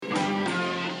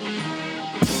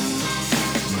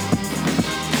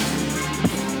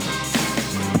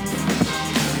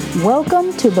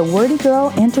Welcome to the Wordy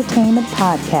Girl Entertainment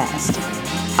Podcast.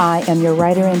 I am your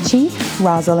writer-in-chief,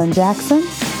 Rosalind Jackson.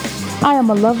 I am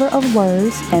a lover of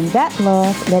words, and that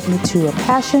love led me to a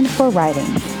passion for writing.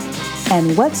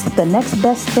 And what's the next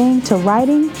best thing to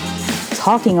writing?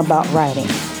 Talking about writing.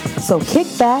 So kick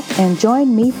back and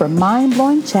join me for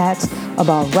mind-blowing chats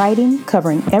about writing,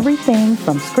 covering everything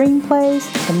from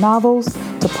screenplays to novels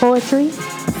to poetry,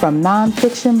 from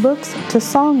nonfiction books to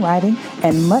songwriting,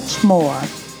 and much more.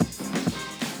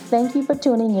 Thank you for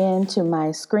tuning in to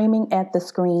my Screaming at the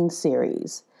Screen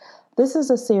series. This is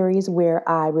a series where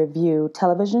I review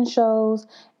television shows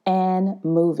and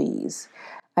movies.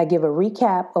 I give a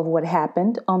recap of what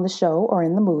happened on the show or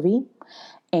in the movie,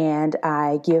 and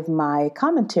I give my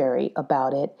commentary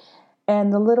about it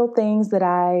and the little things that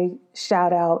I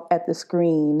shout out at the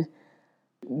screen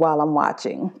while I'm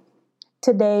watching.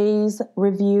 Today's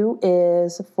review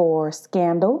is for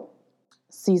Scandal,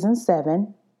 Season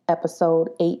 7,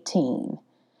 Episode 18,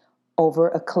 Over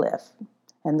a Cliff.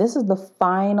 And this is the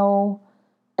final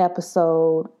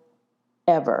episode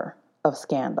ever of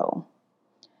Scandal.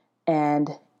 And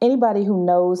anybody who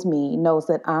knows me knows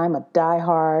that I'm a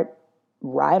diehard,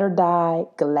 ride or die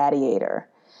gladiator.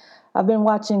 I've been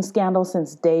watching Scandal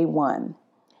since day one.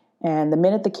 And the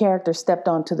minute the character stepped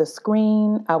onto the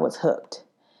screen, I was hooked.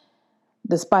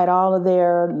 Despite all of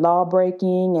their law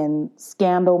breaking and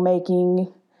scandal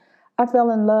making, I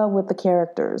fell in love with the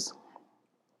characters.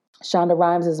 Shonda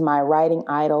Rhimes is my writing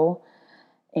idol,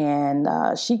 and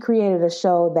she created a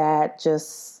show that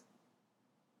just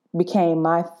became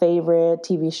my favorite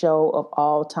TV show of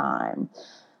all time.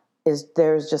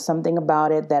 There's just something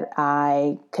about it that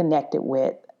I connected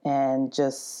with and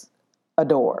just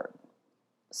adored.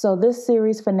 So this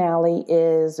series finale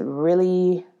is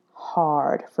really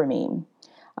hard for me.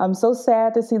 I'm so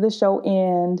sad to see the show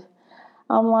end.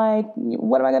 I'm like,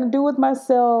 what am I going to do with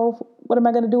myself? What am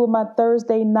I going to do with my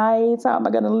Thursday nights? How am I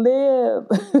going to live?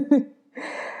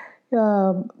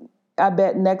 I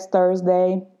bet next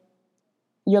Thursday,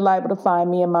 you're liable to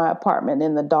find me in my apartment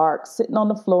in the dark, sitting on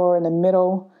the floor in the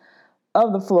middle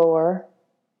of the floor,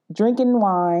 drinking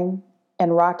wine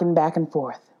and rocking back and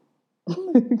forth.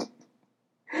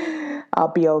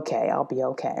 I'll be okay.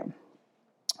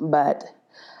 But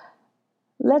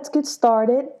let's get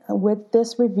started with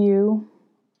this review.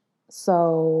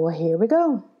 So here we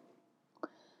go.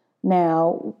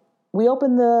 Now, we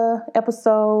open the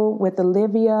episode with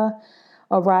Olivia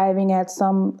arriving at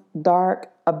some dark,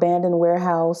 abandoned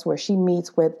warehouse where she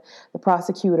meets with the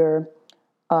prosecutor,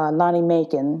 Lonnie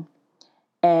Macon,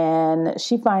 and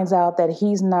she finds out that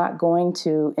he's not going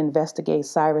to investigate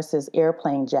Cyrus's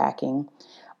airplane jacking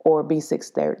or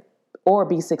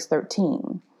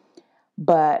B613,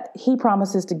 but he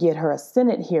promises to get her a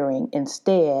Senate hearing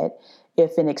instead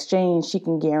if in exchange she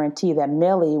can guarantee that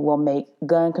Mellie will make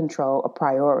gun control a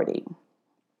priority.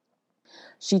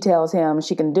 She tells him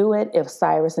she can do it if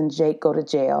Cyrus and Jake go to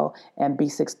jail and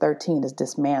B613 is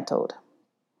dismantled.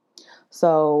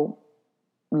 So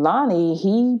Lonnie,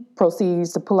 he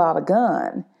proceeds to pull out a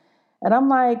gun. And I'm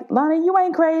like, Lonnie, you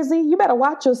ain't crazy. You better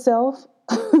watch yourself.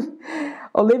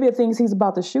 Olivia thinks he's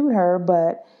about to shoot her,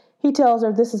 but he tells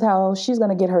her this is how she's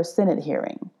going to get her Senate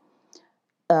hearing.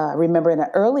 Remember in an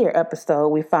earlier episode,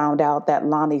 we found out that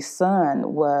Lonnie's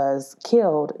son was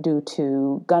killed due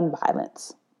to gun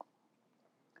violence.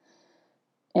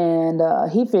 And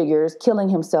he figures killing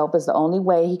himself is the only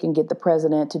way he can get the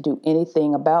president to do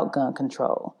anything about gun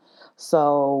control.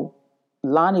 So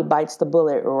Lonnie bites the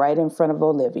bullet right in front of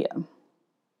Olivia.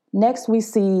 Next, we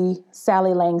see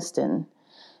Sally Langston.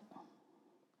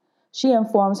 She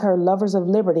informs her Lovers of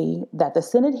Liberty that the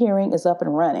Senate hearing is up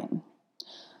and running.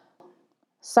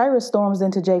 Cyrus storms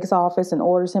into Jake's office and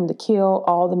orders him to kill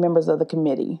all the members of the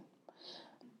committee.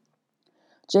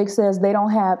 Jake says they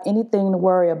don't have anything to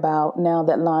worry about now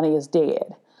that Lonnie is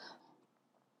dead.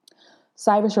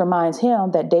 Cyrus reminds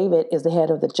him that David is the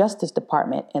head of the Justice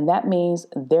Department, and that means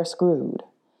they're screwed.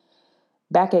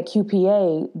 Back at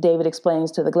QPA, David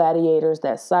explains to the gladiators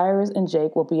that Cyrus and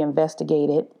Jake will be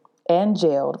investigated and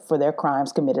jailed for their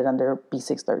crimes committed under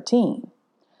B613.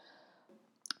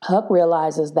 Huck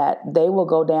realizes that they will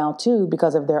go down too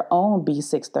because of their own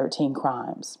B613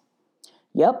 crimes.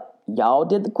 Yep, y'all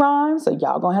did the crime, so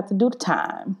y'all gonna have to do the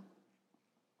time.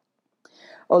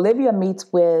 Olivia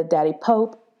meets with Daddy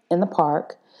Pope in the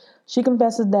park. She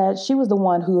confesses that she was the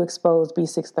one who exposed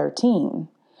B613.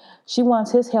 She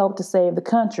wants his help to save the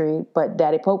country, but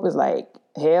Daddy Pope is like,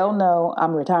 hell no,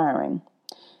 I'm retiring.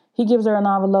 He gives her an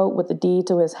envelope with the deed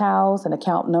to his house and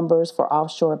account numbers for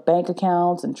offshore bank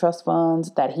accounts and trust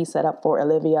funds that he set up for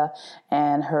Olivia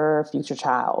and her future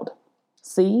child.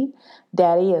 See,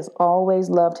 Daddy has always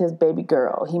loved his baby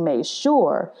girl. He made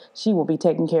sure she will be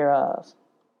taken care of.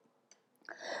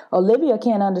 Olivia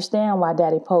can't understand why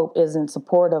Daddy Pope isn't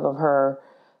supportive of her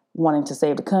wanting to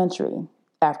save the country.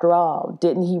 After all,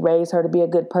 didn't he raise her to be a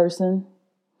good person?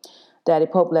 Daddy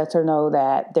Pope lets her know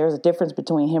that there's a difference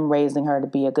between him raising her to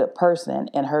be a good person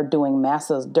and her doing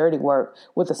Massa's dirty work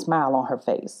with a smile on her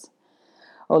face.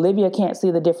 Olivia can't see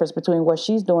the difference between what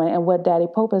she's doing and what Daddy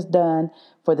Pope has done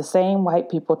for the same white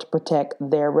people to protect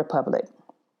their republic.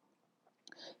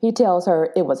 He tells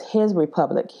her it was his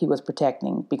republic he was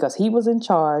protecting because he was in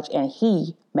charge and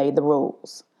he made the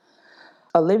rules.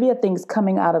 Olivia thinks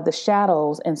coming out of the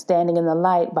shadows and standing in the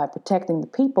light by protecting the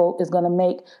people is going to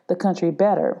make the country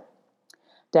better.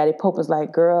 Daddy Pope is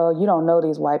like, girl, you don't know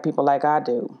these white people like I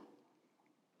do.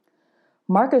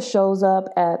 Marcus shows up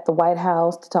at the White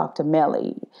House to talk to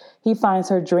Mellie. He finds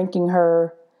her drinking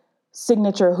her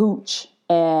signature hooch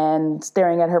and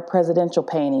staring at her presidential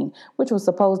painting, which was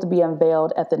supposed to be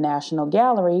unveiled at the National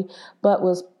Gallery, but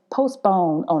was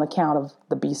postponed on account of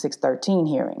the B613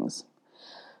 hearings.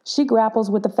 She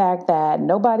grapples with the fact that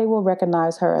nobody will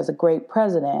recognize her as a great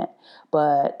president,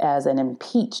 but as an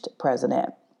impeached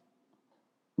president.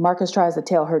 Marcus tries to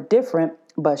tell her different,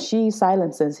 but she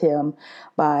silences him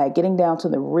by getting down to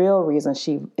the real reason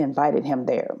she invited him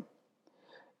there.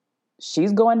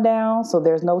 She's going down, so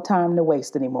there's no time to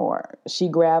waste anymore. She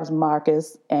grabs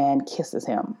Marcus and kisses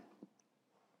him.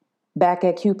 Back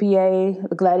at QPA,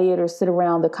 the gladiators sit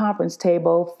around the conference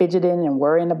table, fidgeting and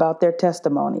worrying about their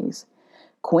testimonies.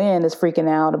 Quinn is freaking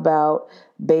out about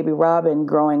baby Robin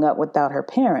growing up without her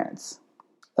parents.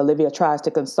 Olivia tries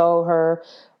to console her,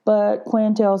 but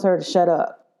Quinn tells her to shut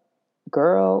up.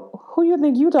 Girl, who you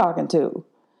think you talking to?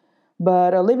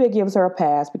 But Olivia gives her a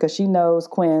pass because she knows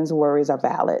Quinn's worries are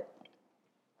valid.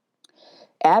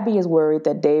 Abby is worried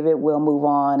that David will move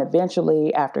on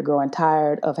eventually after growing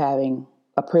tired of having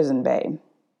a prison bae.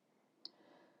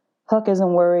 Huck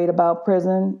isn't worried about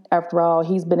prison. After all,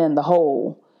 he's been in the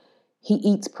hole. He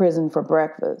eats prison for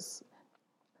breakfast.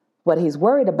 What he's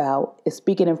worried about is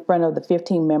speaking in front of the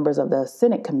 15 members of the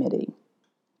Senate committee.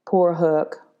 Poor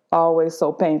Huck, always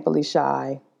so painfully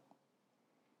shy.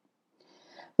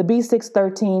 The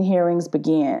B613 hearings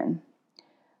begin.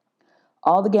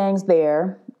 All the gangs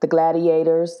there, the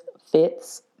gladiators,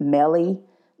 Fitz, Mellie,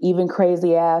 even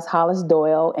crazy-ass Hollis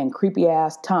Doyle and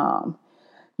creepy-ass Tom.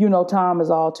 You know Tom is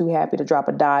all too happy to drop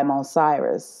a dime on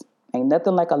Cyrus. Ain't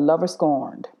nothing like a lover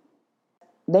scorned.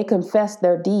 They confess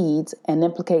their deeds and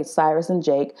implicate Cyrus and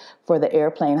Jake for the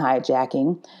airplane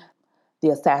hijacking, the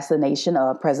assassination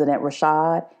of President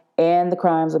Rashad, and the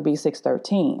crimes of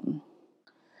B613.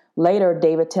 Later,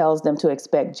 David tells them to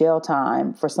expect jail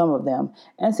time for some of them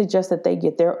and suggests that they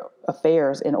get their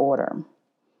affairs in order.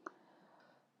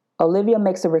 Olivia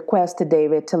makes a request to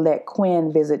David to let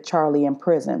Quinn visit Charlie in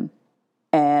prison,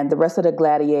 and the rest of the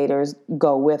gladiators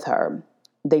go with her.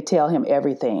 They tell him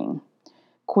everything.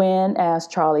 Quinn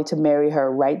asks Charlie to marry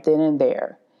her right then and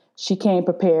there. She came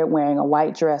prepared wearing a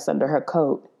white dress under her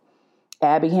coat.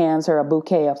 Abby hands her a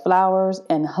bouquet of flowers,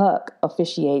 and Huck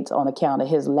officiates on account of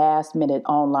his last-minute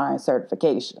online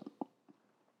certification.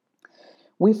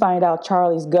 We find out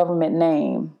Charlie's government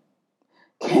name.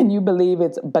 Can you believe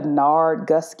it's Bernard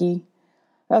Gusky?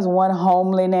 That's one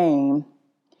homely name.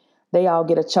 They all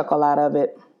get a chuckle out of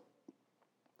it.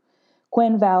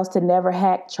 Quinn vows to never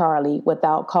hack Charlie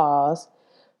without cause,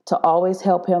 to always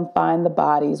help him find the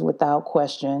bodies without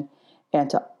question, and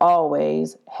to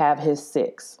always have his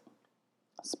six.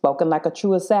 Spoken like a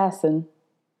true assassin.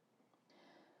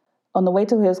 On the way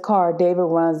to his car, David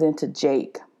runs into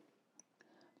Jake.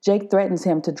 Jake threatens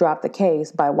him to drop the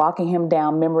case by walking him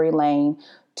down memory lane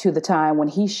to the time when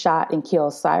he shot and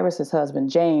killed Cyrus's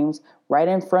husband, James, right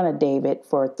in front of David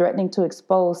for threatening to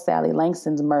expose Sally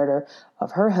Langston's murder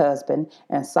of her husband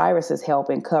and Cyrus's help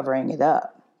in covering it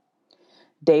up.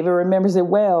 David remembers it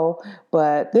well,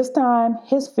 but this time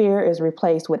his fear is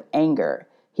replaced with anger.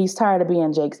 He's tired of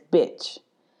being Jake's bitch.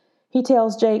 He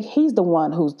tells Jake he's the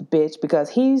one who's the bitch because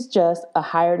he's just a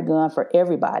hired gun for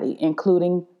everybody,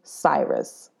 including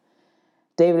Cyrus.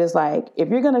 David is like, if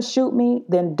you're going to shoot me,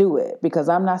 then do it because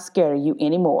I'm not scared of you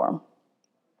anymore.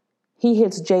 He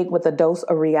hits Jake with a dose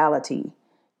of reality.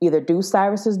 Either do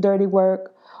Cyrus's dirty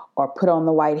work or put on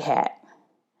the white hat.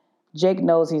 Jake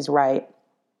knows he's right,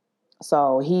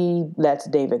 so he lets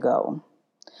David go.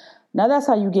 Now that's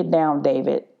how you get down,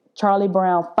 David. Charlie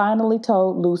Brown finally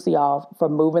told Lucy off for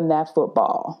moving that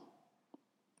football.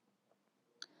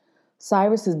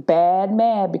 Cyrus is bad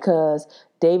mad because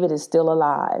David is still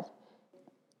alive.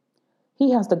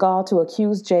 He has the gall to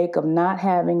accuse Jake of not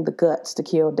having the guts to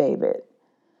kill David.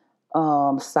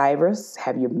 Cyrus,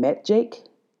 have you met Jake?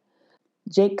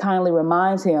 Jake kindly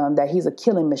reminds him that he's a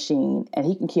killing machine and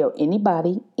he can kill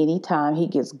anybody anytime he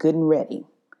gets good and ready.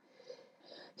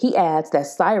 He adds that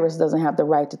Cyrus doesn't have the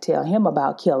right to tell him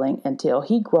about killing until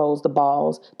he grows the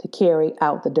balls to carry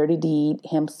out the dirty deed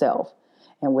himself.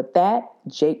 And with that,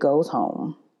 Jake goes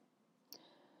home.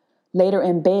 Later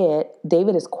in bed,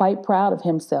 David is quite proud of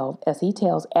himself as he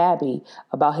tells Abby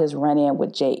about his run-in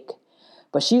with Jake.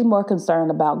 But she's more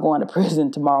concerned about going to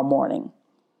prison tomorrow morning.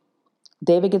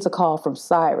 David gets a call from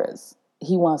Cyrus.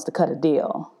 He wants to cut a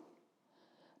deal.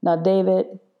 Now, David,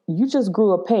 you just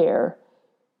grew a pair,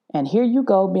 and here you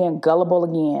go being gullible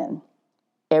again.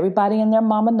 Everybody and their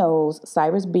mama knows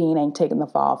Cyrus Bean ain't taking the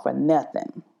fall for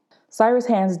nothing. Cyrus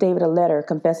hands David a letter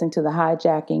confessing to the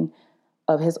hijacking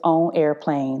of his own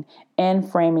airplane and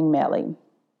framing Melly.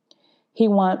 He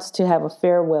wants to have a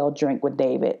farewell drink with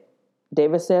David.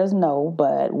 David says no,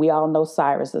 but we all know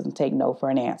Cyrus doesn't take no for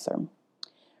an answer.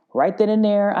 Right then and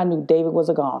there, I knew David was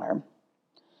a goner.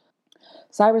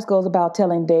 Cyrus goes about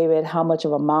telling David how much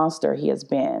of a monster he has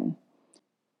been.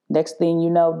 Next thing you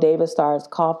know, David starts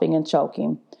coughing and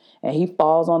choking, and he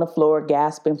falls on the floor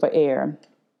gasping for air.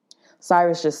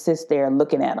 Cyrus just sits there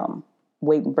looking at him,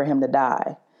 waiting for him to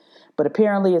die. But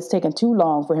apparently it's taken too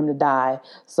long for him to die,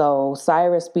 so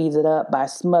Cyrus speeds it up by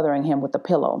smothering him with a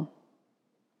pillow.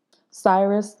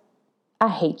 Cyrus, I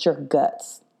hate your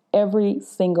guts. Every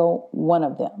single one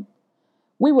of them.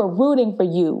 We were rooting for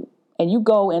you, and you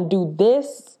go and do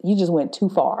this? You just went too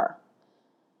far.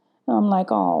 And I'm like,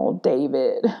 oh,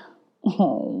 David.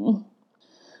 Oh.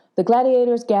 The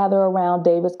gladiators gather around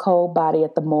David's cold body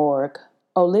at the morgue.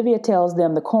 Olivia tells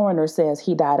them the coroner says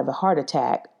he died of a heart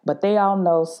attack, but they all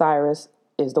know Cyrus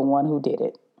is the one who did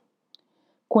it.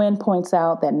 Quinn points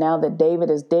out that now that David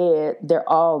is dead, they're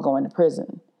all going to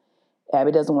prison.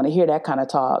 Abby doesn't want to hear that kind of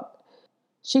talk.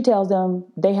 She tells them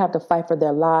they have to fight for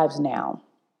their lives now.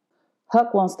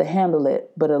 Huck wants to handle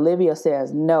it, but Olivia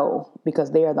says no,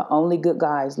 because they are the only good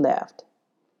guys left.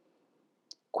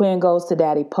 Quinn goes to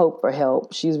Daddy Pope for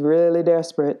help. She's really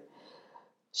desperate.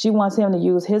 She wants him to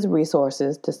use his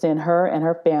resources to send her and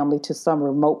her family to some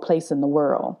remote place in the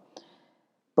world.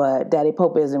 But Daddy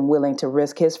Pope isn't willing to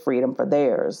risk his freedom for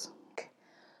theirs.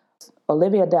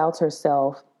 Olivia doubts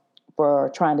herself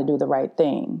for trying to do the right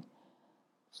thing.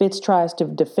 Fitz tries to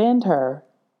defend her,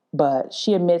 but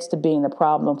she admits to being the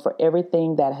problem for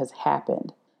everything that has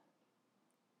happened.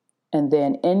 And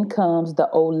then in comes the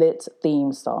Olitz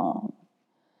theme song.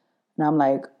 And I'm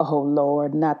like, oh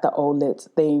Lord, not the Olitz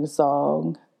theme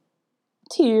song.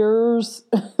 Tears.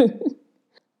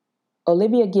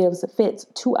 Olivia gives Fitz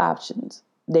two options.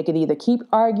 They could either keep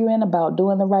arguing about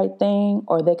doing the right thing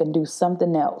or they can do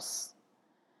something else.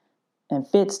 And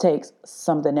Fitz takes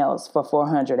something else for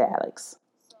 400 Alex.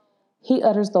 He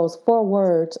utters those 4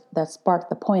 words that sparked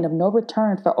the point of no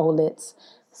return for Olitz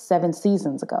 7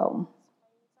 seasons ago.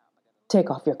 Take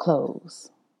off your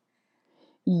clothes.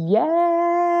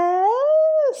 Yes!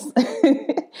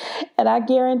 And I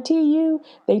guarantee you,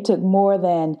 they took more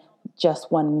than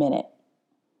just 1 minute.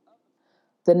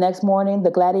 The next morning, the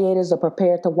gladiators are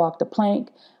prepared to walk the plank,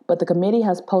 but the committee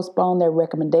has postponed their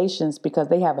recommendations because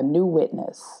they have a new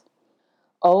witness.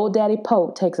 Old Daddy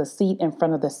Pope takes a seat in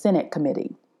front of the Senate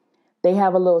committee. They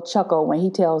have a little chuckle when he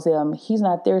tells them he's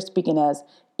not there speaking as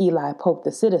Eli Pope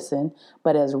the citizen,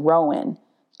 but as Rowan,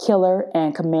 killer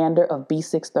and commander of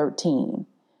B613.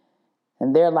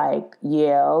 And they're like,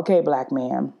 yeah, okay, black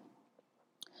man.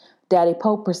 Daddy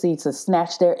Pope proceeds to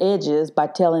snatch their edges by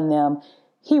telling them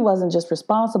he wasn't just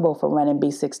responsible for running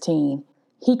B16.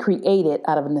 He created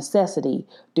out of necessity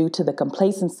due to the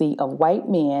complacency of white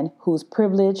men whose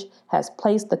privilege has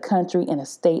placed the country in a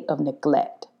state of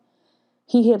neglect.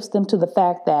 He hips them to the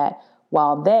fact that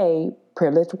while they,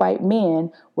 privileged white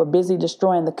men, were busy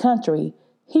destroying the country,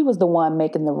 he was the one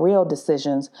making the real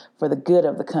decisions for the good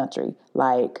of the country,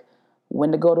 like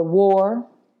when to go to war,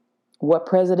 what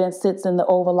president sits in the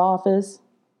Oval Office,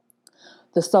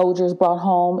 the soldiers brought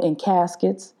home in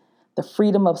caskets, the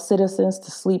freedom of citizens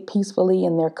to sleep peacefully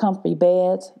in their comfy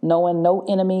beds, knowing no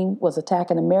enemy was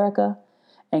attacking America,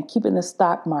 and keeping the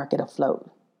stock market afloat.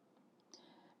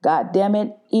 God damn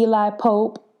it, Eli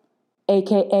Pope,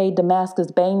 a.k.a.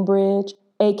 Damascus Bainbridge,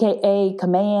 a.k.a.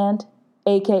 Command,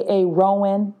 a.k.a.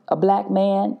 Rowan, a black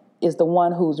man, is the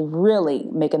one who's really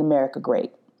making America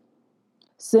great.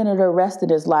 Senator Reston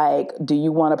is like, do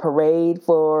you want a parade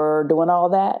for doing all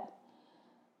that?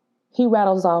 He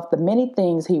rattles off the many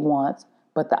things he wants,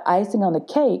 But the icing on the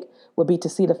cake would be to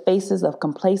see the faces of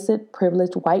complacent,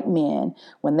 privileged white men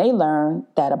when they learn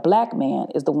that a black man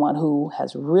is the one who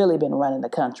has really been running the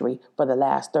country for the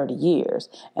last 30 years,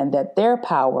 and that their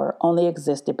power only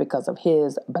existed because of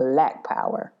his black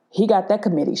power. He got that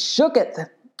committee shooketh.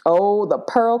 Oh, the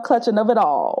pearl clutching of it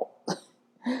all.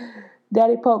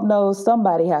 Daddy Pope knows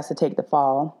somebody has to take the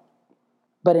fall.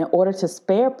 But in order to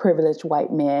spare privileged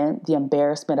white men the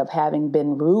embarrassment of having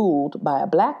been ruled by a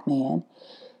black man,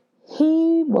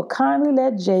 he will kindly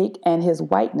let Jake and his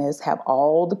whiteness have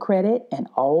all the credit and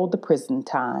all the prison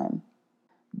time.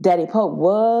 Daddy Pope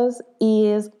was,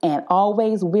 is, and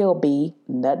always will be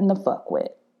nothing to fuck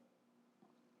with.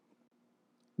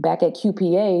 Back at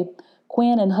QPA,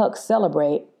 Quinn and Huck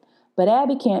celebrate, but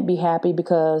Abby can't be happy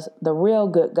because the real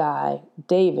good guy,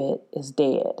 David, is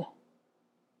dead.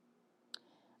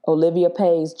 Olivia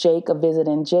pays Jake a visit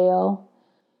in jail.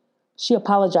 She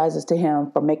apologizes to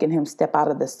him for making him step out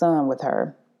of the sun with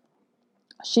her.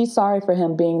 She's sorry for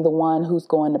him being the one who's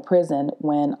going to prison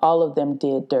when all of them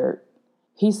did dirt.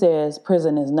 He says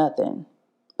prison is nothing.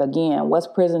 Again, what's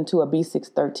prison to a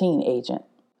B613 agent?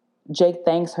 Jake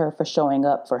thanks her for showing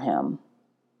up for him.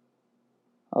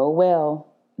 Oh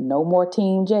well, no more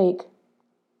Team Jake.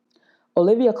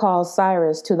 Olivia calls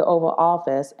Cyrus to the Oval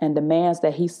Office and demands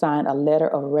that he sign a letter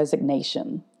of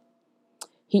resignation.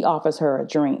 He offers her a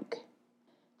drink.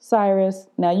 Cyrus,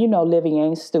 now you know Livy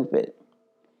ain't stupid.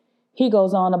 He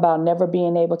goes on about never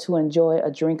being able to enjoy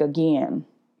a drink again.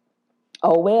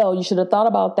 Oh well, you should have thought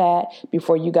about that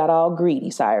before you got all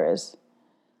greedy, Cyrus.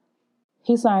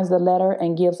 He signs the letter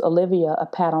and gives Olivia a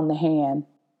pat on the hand,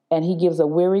 and he gives a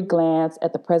weary glance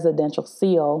at the presidential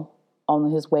seal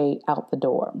on his way out the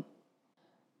door.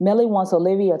 Mellie wants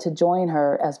Olivia to join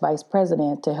her as vice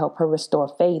president to help her restore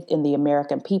faith in the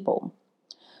American people.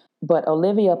 But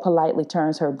Olivia politely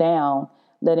turns her down,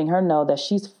 letting her know that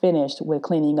she's finished with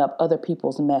cleaning up other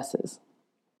people's messes.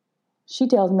 She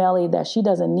tells Mellie that she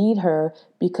doesn't need her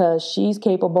because she's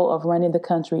capable of running the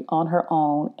country on her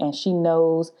own, and she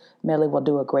knows Mellie will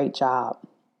do a great job.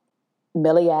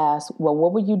 Mellie asks, well,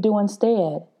 what will you do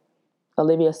instead?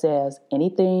 Olivia says,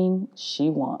 anything she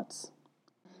wants.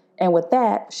 And with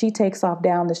that, she takes off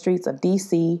down the streets of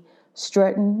D.C.,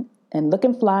 strutting and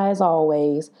looking fly as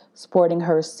always, sporting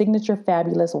her signature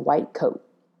fabulous white coat.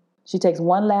 She takes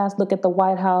one last look at the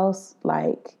White House,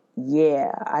 like,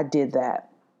 yeah, I did that.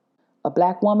 A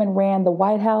black woman ran the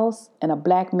White House, and a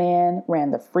black man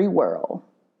ran the free world.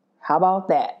 How about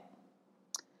that?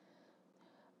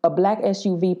 A black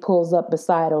SUV pulls up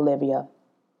beside Olivia.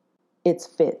 It's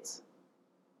Fitz.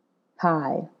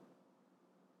 Hi.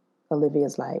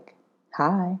 Olivia's like,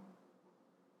 hi.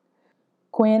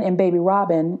 Quinn and baby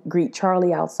Robin greet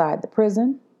Charlie outside the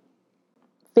prison.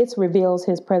 Fitz reveals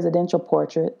his presidential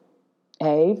portrait.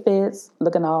 Hey, Fitz,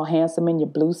 looking all handsome in your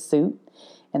blue suit,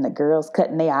 and the girls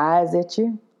cutting their eyes at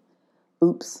you.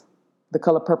 Oops, the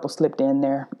color purple slipped in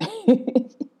there.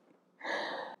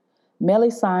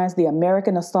 Mellie signs the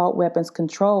American Assault Weapons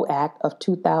Control Act of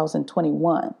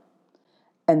 2021.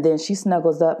 And then she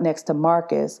snuggles up next to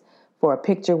Marcus for a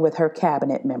picture with her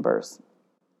cabinet members.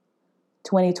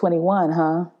 2021,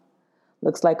 huh?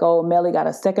 Looks like old Mellie got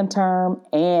a second term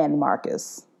and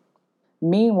Marcus.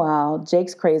 Meanwhile,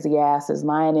 Jake's crazy ass is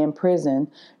lying in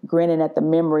prison, grinning at the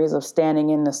memories of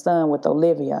standing in the sun with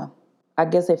Olivia. I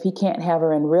guess if he can't have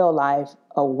her in real life,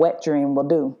 a wet dream will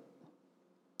do.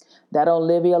 That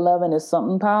Olivia loving is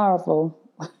something powerful.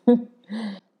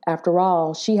 After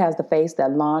all, she has the face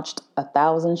that launched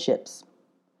 1,000 ships.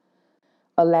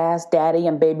 Alas, daddy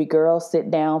and baby girl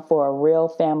sit down for a real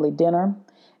family dinner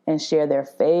and share their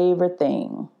favorite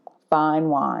thing, fine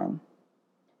wine.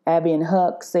 Abby and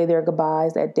Huck say their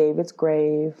goodbyes at David's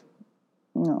grave.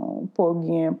 Oh,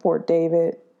 poor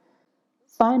David.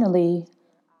 Finally,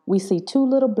 we see two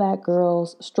little black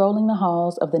girls strolling the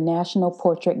halls of the National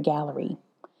Portrait Gallery.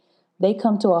 They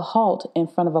come to a halt in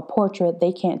front of a portrait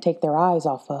they can't take their eyes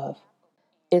off of.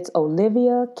 It's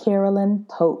Olivia Carolyn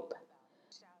Pope.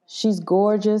 She's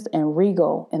gorgeous and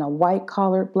regal in a white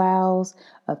collared blouse,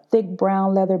 a thick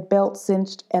brown leather belt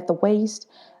cinched at the waist,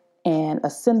 and a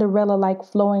Cinderella-like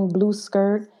flowing blue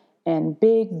skirt and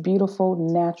big, beautiful,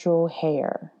 natural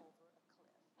hair.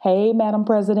 Hey, Madam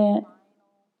President.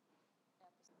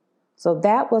 So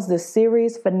that was the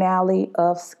series finale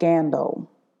of Scandal.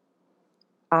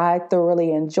 I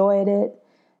thoroughly enjoyed it,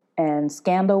 and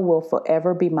Scandal will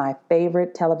forever be my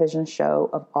favorite television show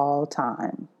of all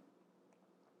time.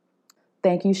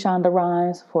 Thank you, Shonda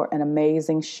Rhimes, for an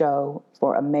amazing show,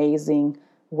 for amazing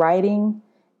writing,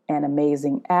 and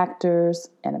amazing actors,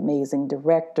 and amazing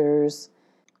directors.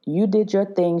 You did your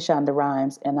thing, Shonda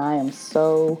Rhimes, and I am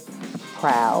so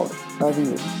proud of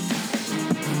you.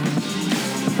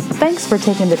 Thanks for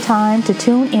taking the time to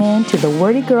tune in to the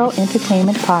Wordy Girl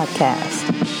Entertainment Podcast.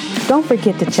 Don't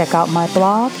forget to check out my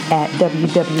blog at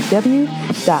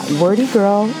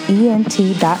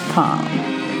www.wordygirlent.com.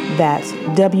 That's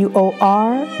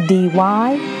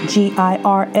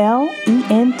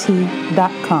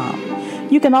WORDYGIRLENT.com.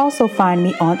 You can also find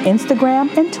me on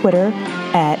Instagram and Twitter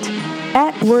at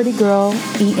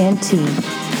WordyGirlENT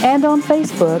and on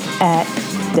Facebook at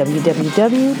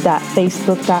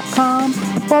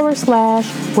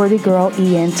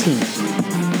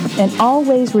www.facebook.com/WordyGirlENT. And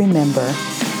always remember,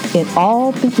 it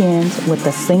all begins with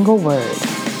a single word.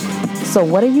 So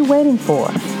what are you waiting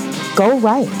for? Go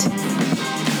write.